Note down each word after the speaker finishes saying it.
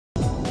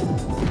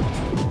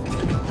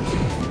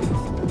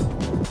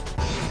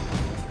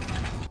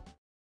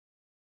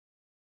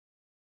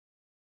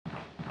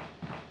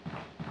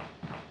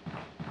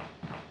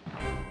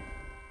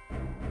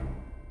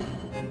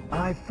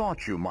I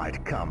thought you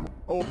might come.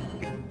 Oh,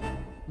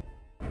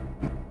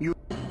 you...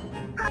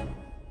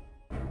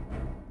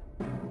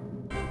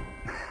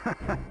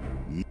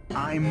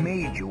 I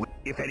made you,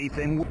 if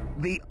anything,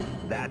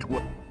 that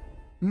would...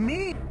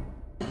 Me?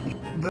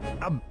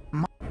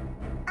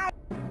 I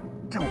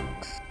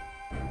don't...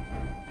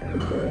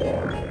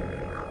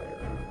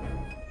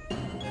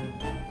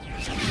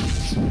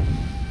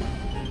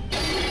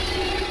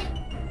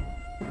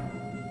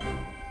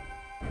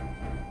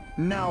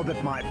 Now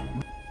that my...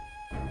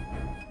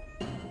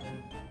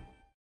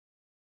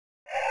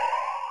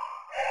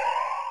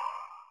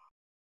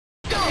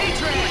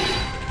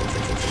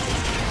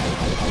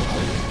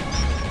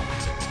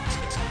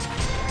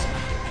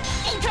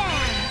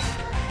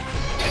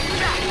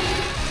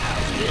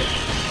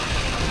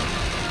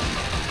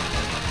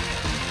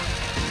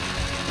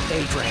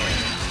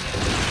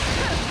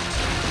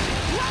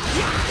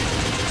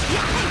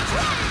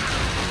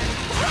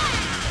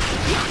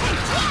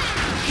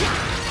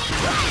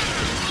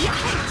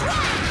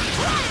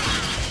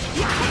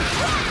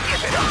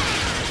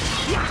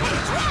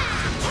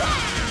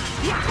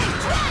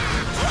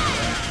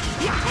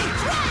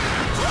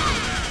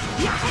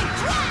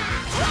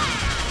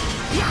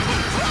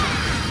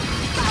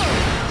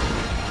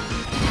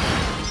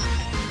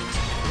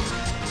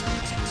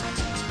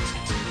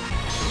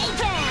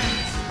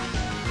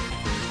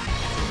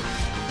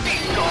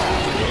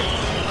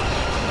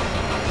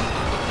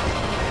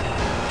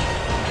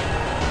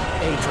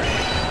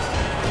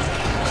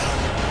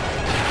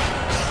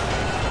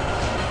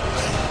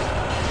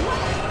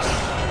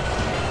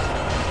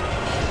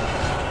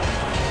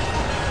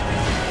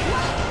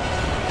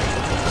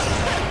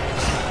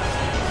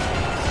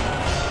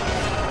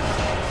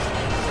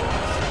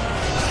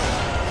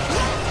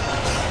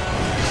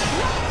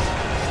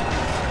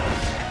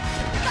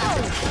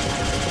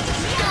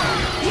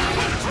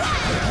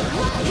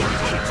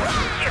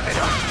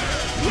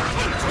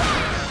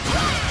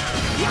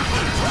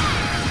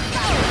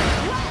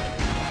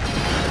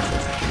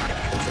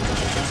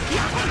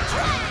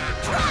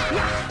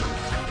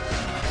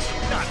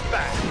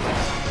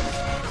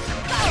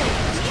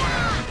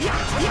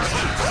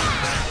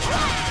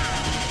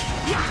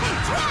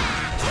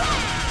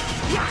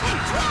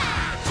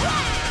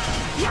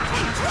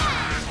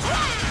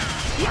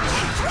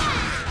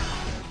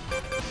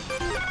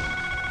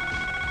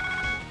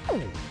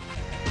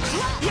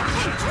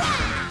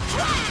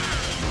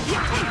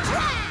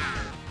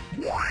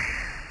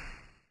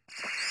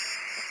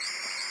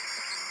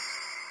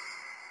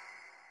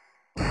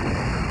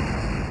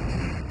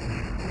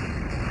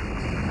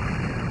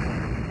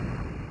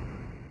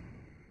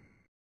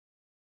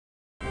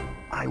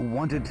 I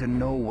wanted to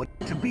know what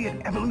to be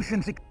at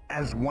Evolution's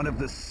as one of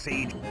the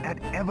sage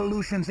at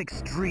Evolution's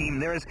extreme.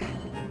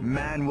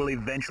 Man will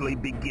eventually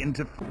begin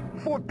to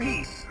for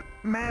peace.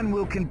 Man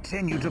will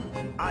continue to.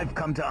 I've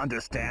come to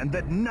understand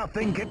that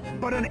nothing can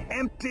but an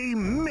empty,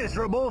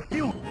 miserable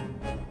future.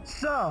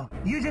 So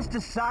you just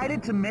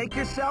decided to make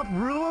yourself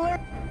ruler?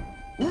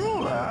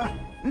 Ruler?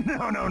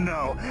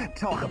 No.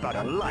 Talk about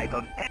a life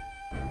of.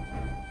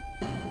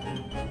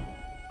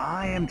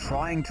 I am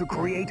trying to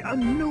create a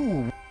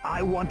new.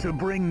 I want to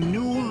bring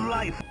new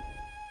life.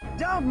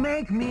 Don't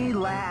make me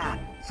laugh.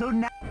 So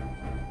now...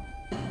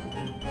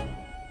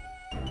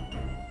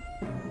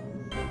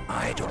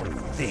 I don't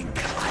think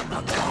I'm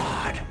a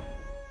god.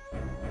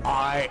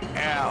 I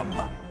am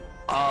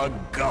a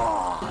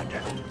god.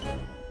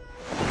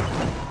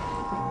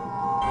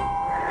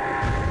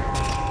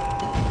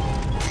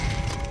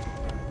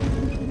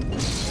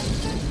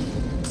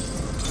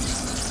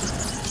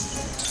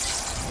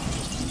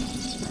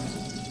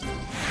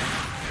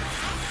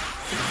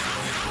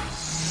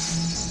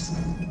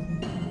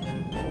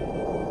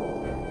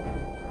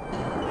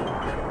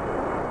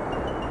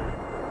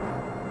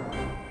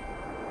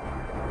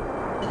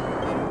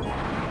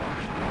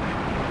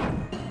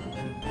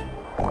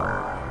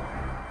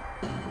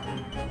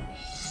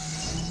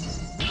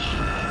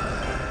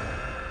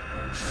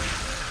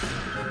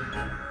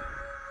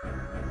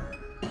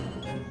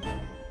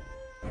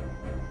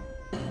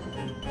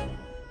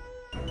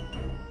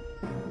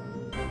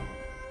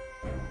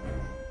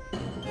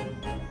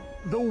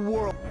 The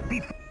world.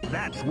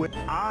 That's what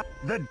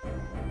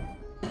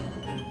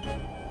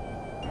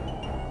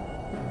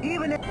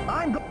even if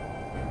I'm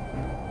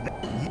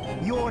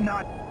you're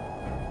not.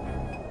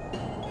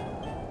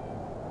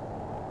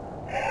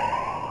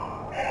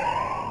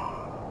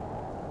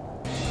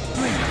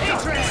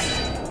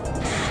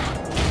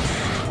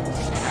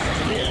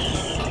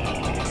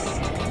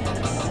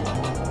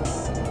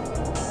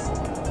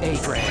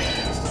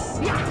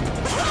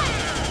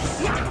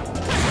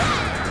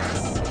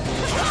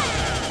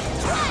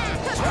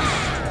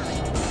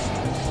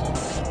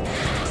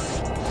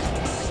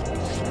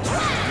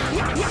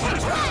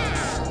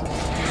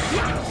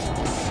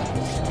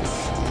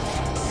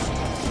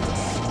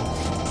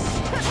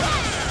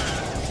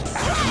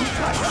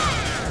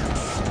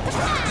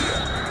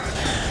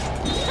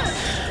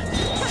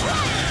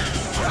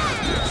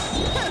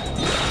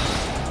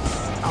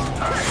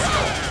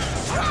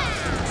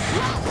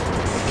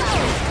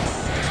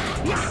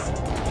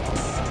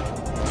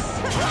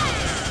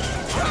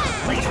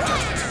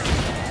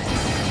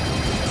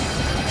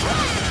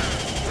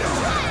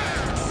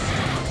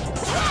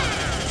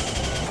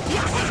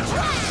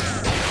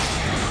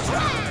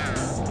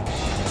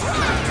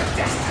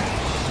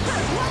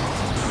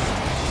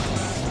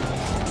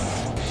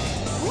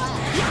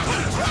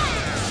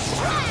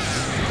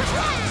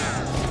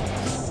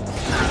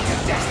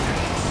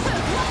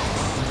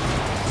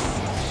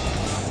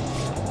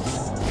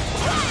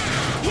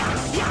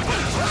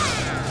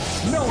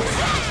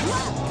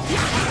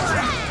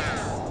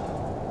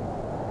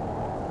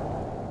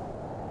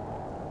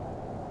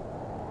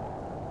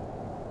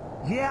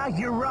 Yeah,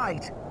 you're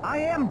right. I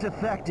am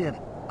defective.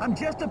 I'm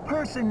just a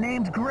person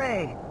named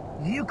Gray.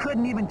 You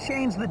couldn't even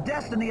change the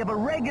destiny of a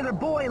regular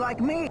boy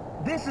like me.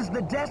 This is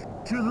the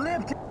to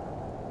live to...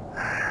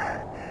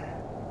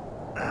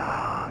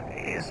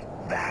 Is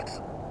that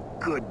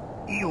good?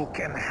 You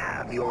can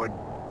have your...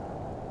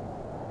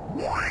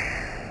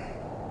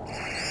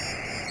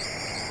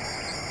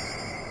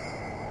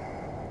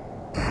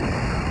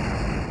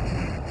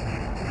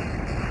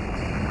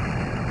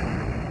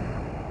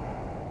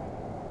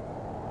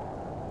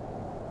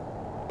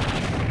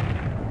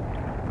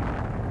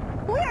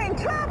 We're in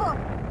trouble!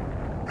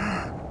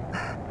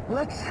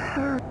 Let's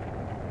hurry.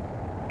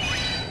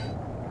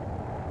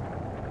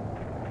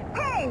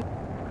 Hey!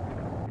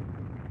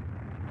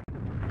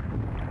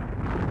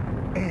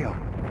 Ale,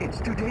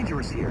 it's too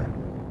dangerous here.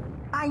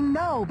 I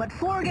know, but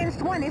 4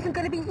 against 1 isn't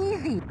gonna be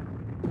easy.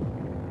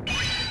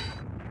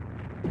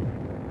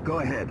 Go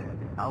ahead.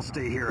 I'll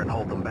stay here and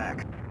hold them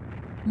back.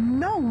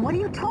 No, what are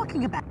you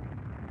talking about?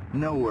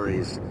 No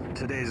worries.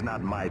 Today's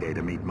not my day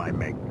to meet my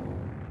mate.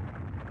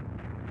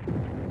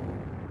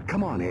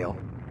 Come on, Ale.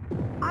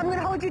 I'm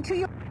gonna hold you to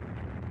your...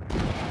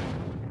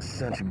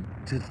 Such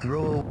to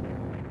throw...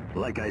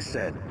 Like I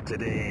said,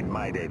 today ain't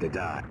my day to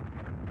die.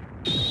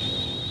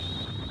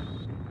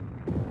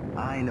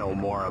 I know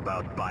more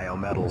about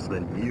biometals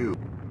than you.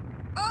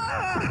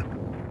 Ah!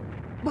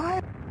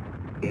 What?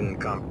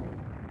 Income.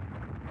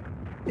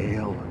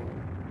 Ale.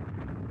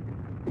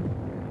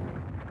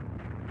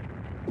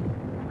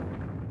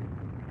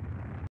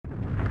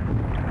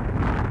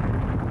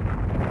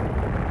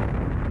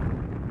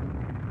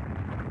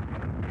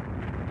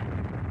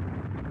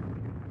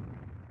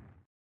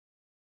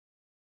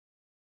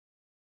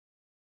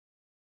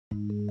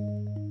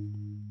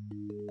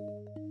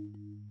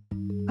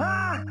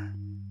 Ah!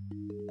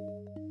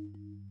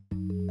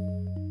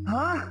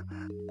 Huh?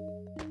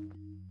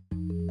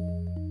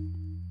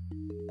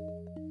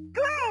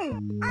 Gray!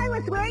 I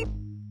was worried...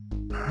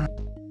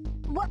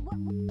 What?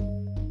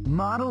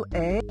 Model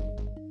A?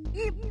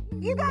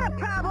 You got a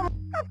problem?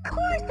 Of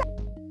course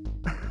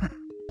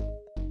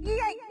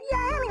Yeah,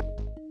 anyway...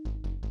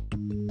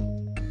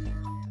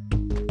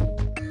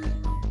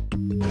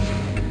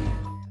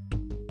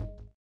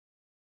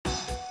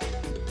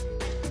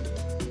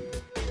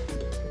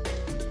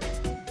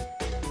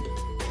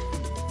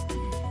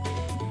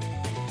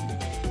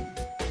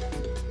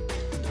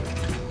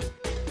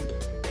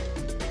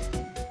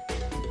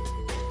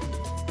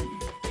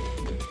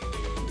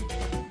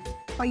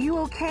 Are you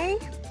okay?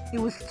 It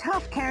was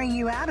tough carrying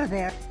you out of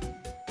there.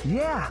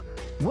 Yeah.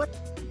 What?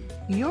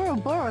 Your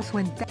Ouroboros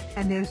went down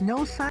and there's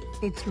no sign.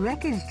 Its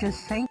wreckage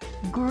just sank.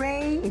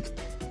 Gray, it's...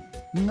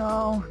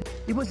 No,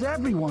 it was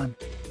everyone.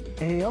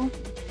 Ale?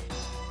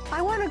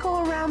 I want to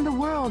go around the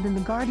world in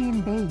the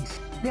Guardian base.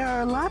 There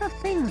are a lot of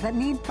things that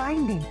need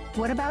finding.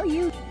 What about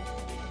you?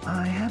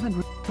 I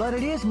haven't... But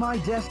it is my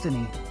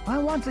destiny. I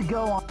want to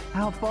go on.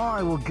 How far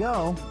I will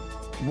go.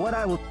 What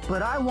I will...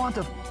 But I want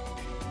to...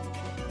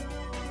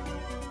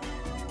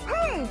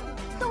 Hey!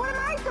 So what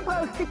am I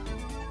supposed to...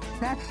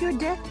 That's your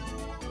death?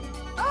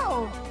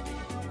 Oh!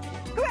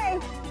 Gray!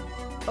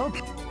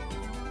 Okay.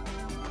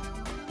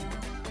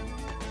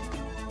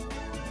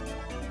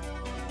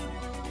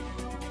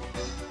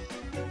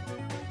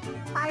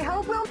 I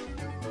hope we'll...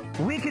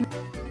 We can...